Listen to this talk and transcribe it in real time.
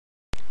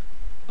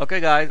Okay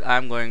guys,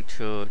 I'm going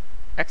to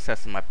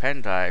access my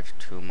pen drive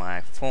to my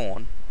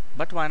phone,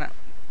 but when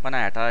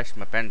I attach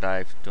my pen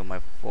drive to my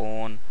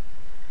phone,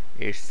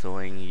 it's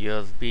showing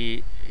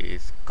USB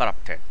is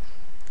corrupted.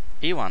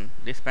 Even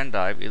this pen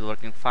drive is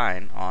working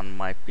fine on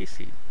my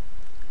PC.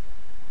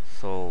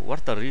 So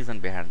what's the reason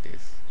behind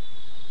this?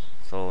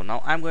 So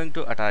now I'm going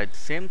to attach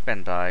same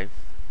pen drive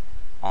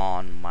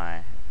on my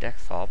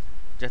desktop.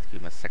 Just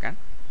give me a second.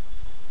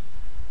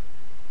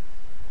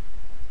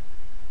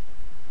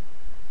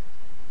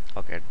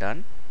 Okay,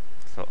 done.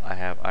 So I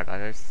have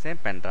attached same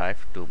pen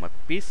drive to my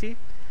PC.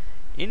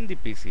 In the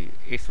PC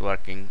it's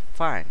working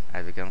fine.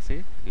 As you can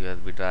see,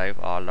 USB drive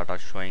all data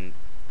showing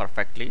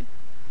perfectly.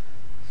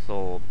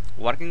 So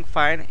working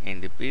fine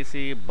in the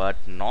PC but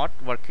not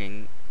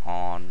working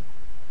on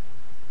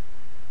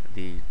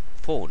the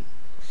phone.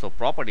 So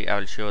property, I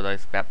will show the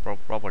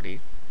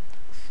property.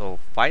 So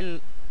file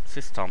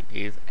system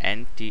is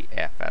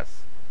NTFS.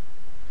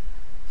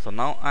 So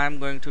now I am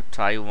going to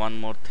try one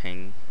more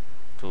thing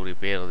to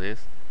repair this.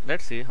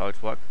 Let's see how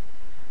it works.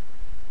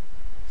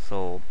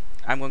 So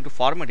I'm going to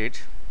format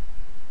it.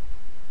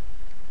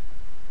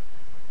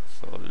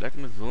 So let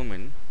me zoom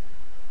in.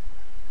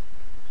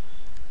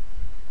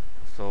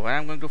 So when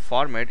I'm going to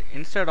format,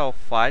 instead of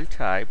file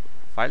type,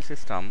 file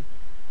system,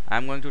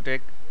 I'm going to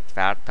take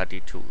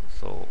FAT32.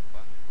 So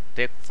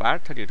take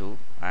FAT32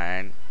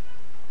 and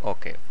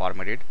okay,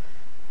 format it.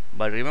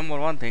 But remember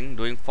one thing,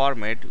 doing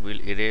format will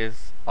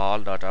erase all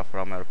data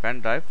from your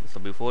pen drive.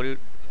 So before you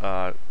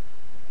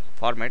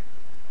format,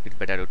 it's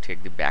better to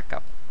take the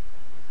backup.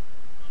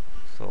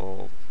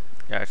 So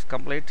yeah, it's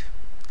complete.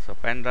 So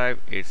pen drive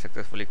is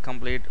successfully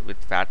complete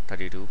with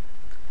FAT32.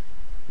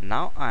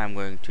 Now I am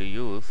going to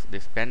use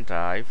this pen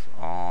drive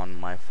on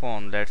my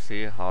phone. Let's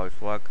see how it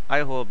works.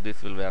 I hope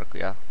this will work.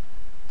 Yeah.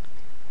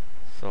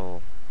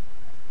 So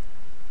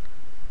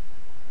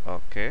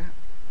okay,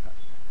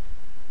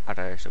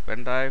 attach the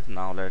pen drive.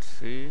 Now let's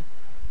see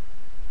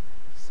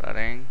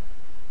setting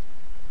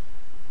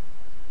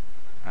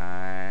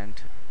and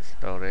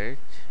storage.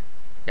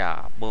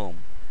 Yeah, boom,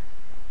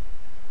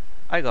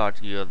 I got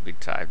USB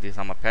drive. This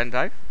is my pen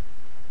drive.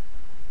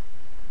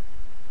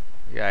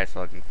 Yeah, it's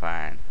working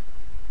fine.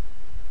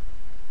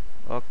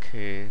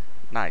 Okay,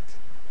 nice.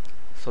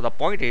 So the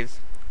point is,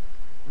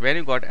 when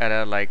you got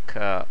error like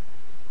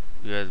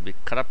USB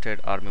corrupted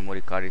or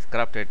memory card is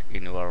corrupted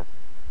in your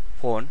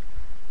phone,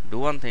 do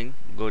one thing,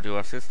 go to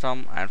your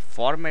system and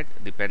format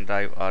the pen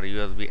drive or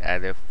USB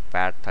as a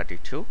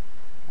FAT32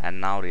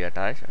 and now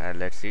reattach, and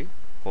let's see.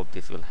 Hope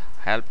this will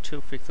help to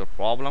fix your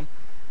problem.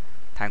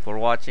 Thanks for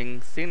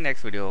watching. See you in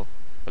next video.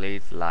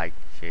 Please like,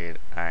 share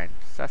and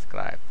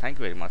subscribe. Thank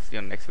you very much. See you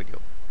in next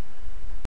video.